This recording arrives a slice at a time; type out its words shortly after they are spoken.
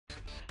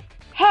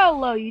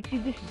Hello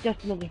YouTube, this is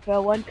just another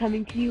fail one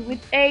coming to you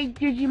with a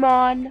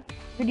Digimon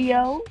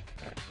video.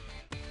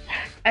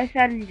 I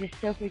sounded just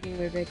so freaking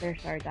weird right there,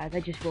 sorry guys, I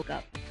just woke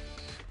up.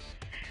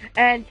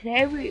 And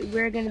today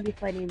we're going to be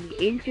fighting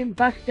the Ancient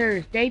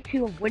Busters, Day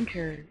 2 of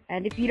Winter.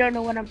 And if you don't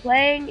know what I'm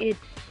playing, it's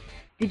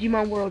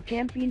Digimon World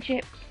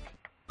Championship,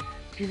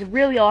 which is a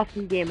really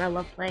awesome game. I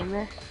love playing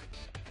this.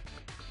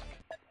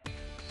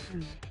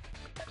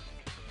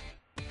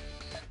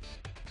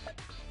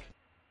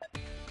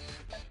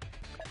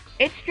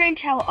 It's strange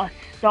how a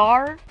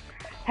star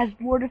has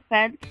more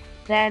defense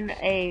than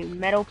a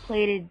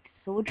metal-plated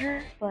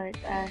soldier, but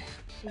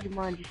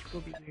Digimon just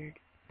will be weird.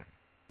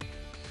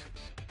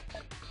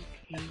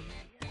 Okay.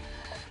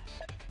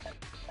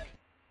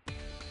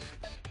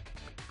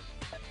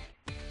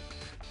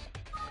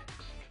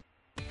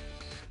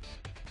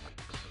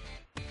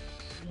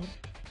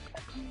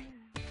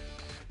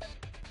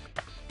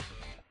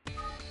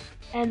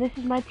 And this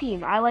is my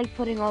team. I like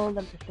putting all of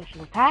them to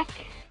special attack.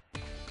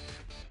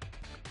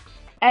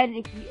 And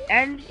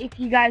if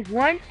you guys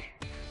want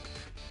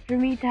for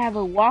me to have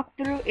a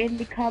walkthrough in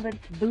the comments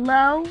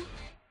below,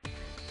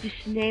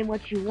 just name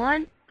what you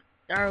want,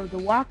 or the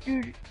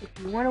walkthrough, if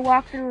you want a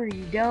walkthrough or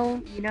you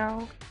don't, you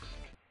know,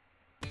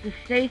 just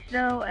say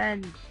so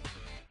and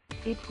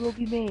it will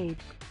be made.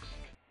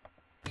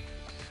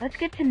 Let's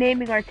get to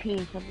naming our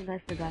team, something I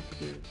forgot to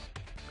do.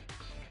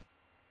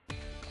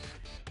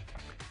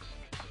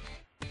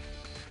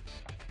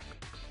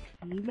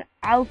 Team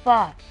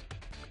Alpha.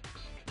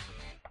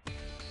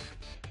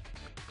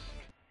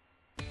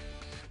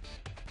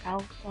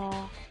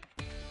 Alpha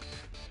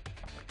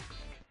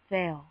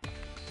fail.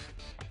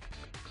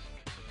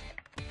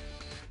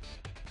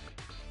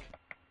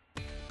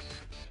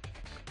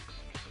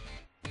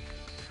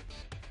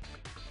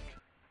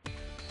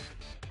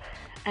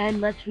 And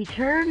let's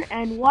return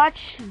and watch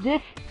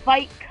this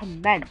fight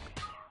commence.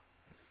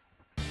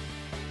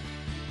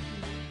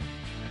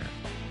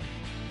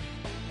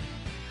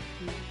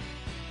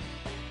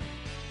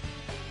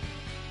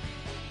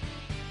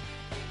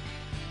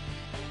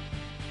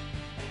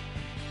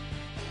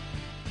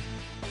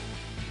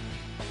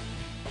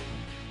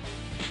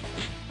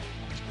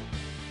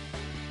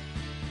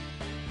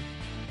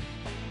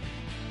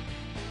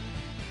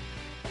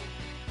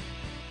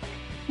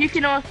 You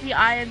can all see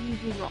I am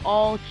using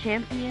all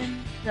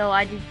champions, so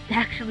I did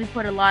actually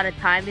put a lot of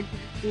time into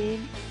this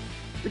game,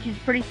 which is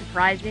pretty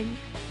surprising,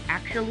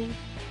 actually,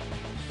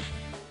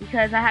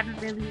 because I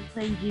haven't really been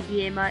playing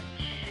GBA much.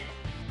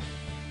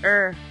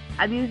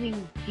 I'm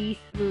using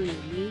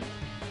D-Smoothie.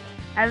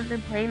 I haven't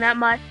been playing that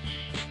much,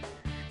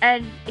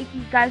 and if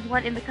you guys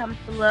want in the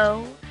comments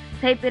below,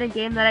 type in a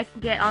game that I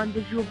can get on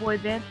Digital Boy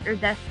Advance or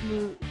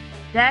D-Smoothie,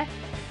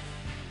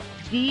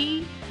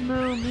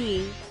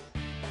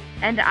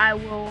 and I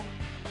will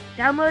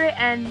download it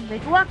and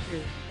make a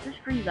walkthrough, just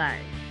for you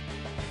guys.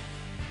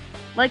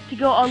 Like to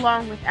go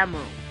along with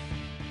Emerald,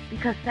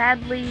 because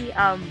sadly,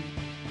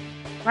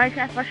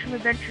 Minecraft Mushroom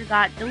Adventure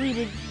got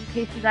deleted, in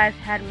case you guys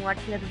hadn't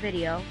watched the other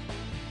video.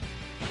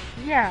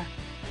 Yeah.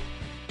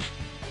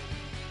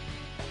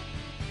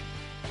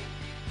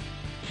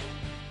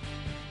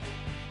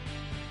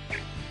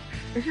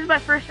 This is my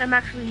first time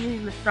actually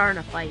using the star in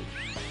a fight.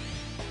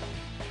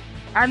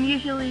 I'm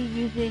usually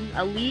using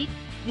Elite,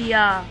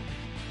 the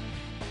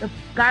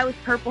guy with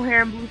purple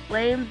hair and blue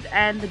flames,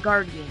 and the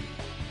Guardian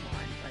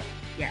one, but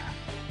yeah.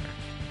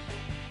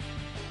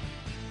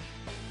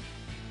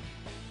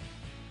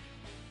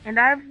 And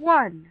I've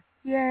won!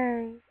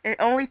 Yay! It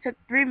only took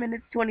 3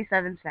 minutes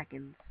 27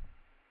 seconds.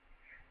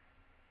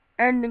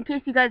 And in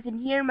case you guys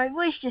didn't hear, my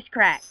voice just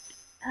cracked.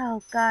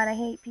 Oh god, I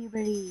hate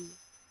puberty.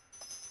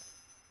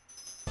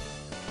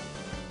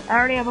 I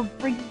already have a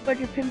freaking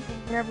bunch of pimples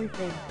and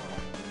everything.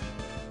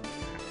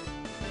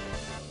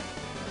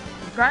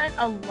 I've gotten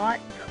a lot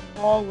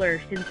taller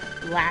since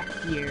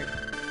last year.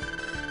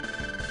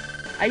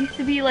 I used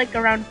to be like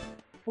around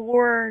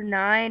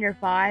 4'9" or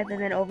 5",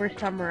 and then over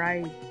summer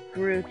I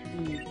grew to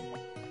be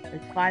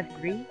like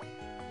 5'3".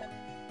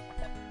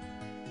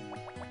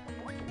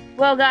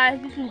 Well guys,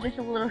 this was just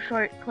a little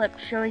short clip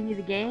showing you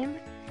the game.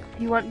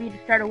 If you want me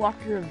to start a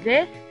walkthrough of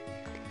this,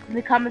 in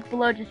the comments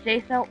below just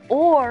say so,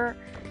 or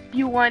if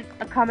you want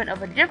a comment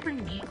of a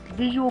different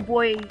Visual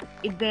Boy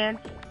Advance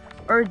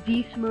or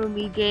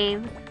D-Smoothie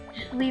game,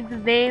 just leave the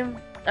name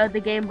of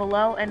the game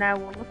below and I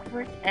will look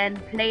for it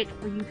and play it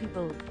for you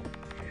people.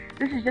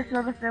 This is just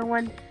another fair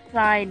one,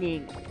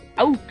 signing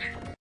out.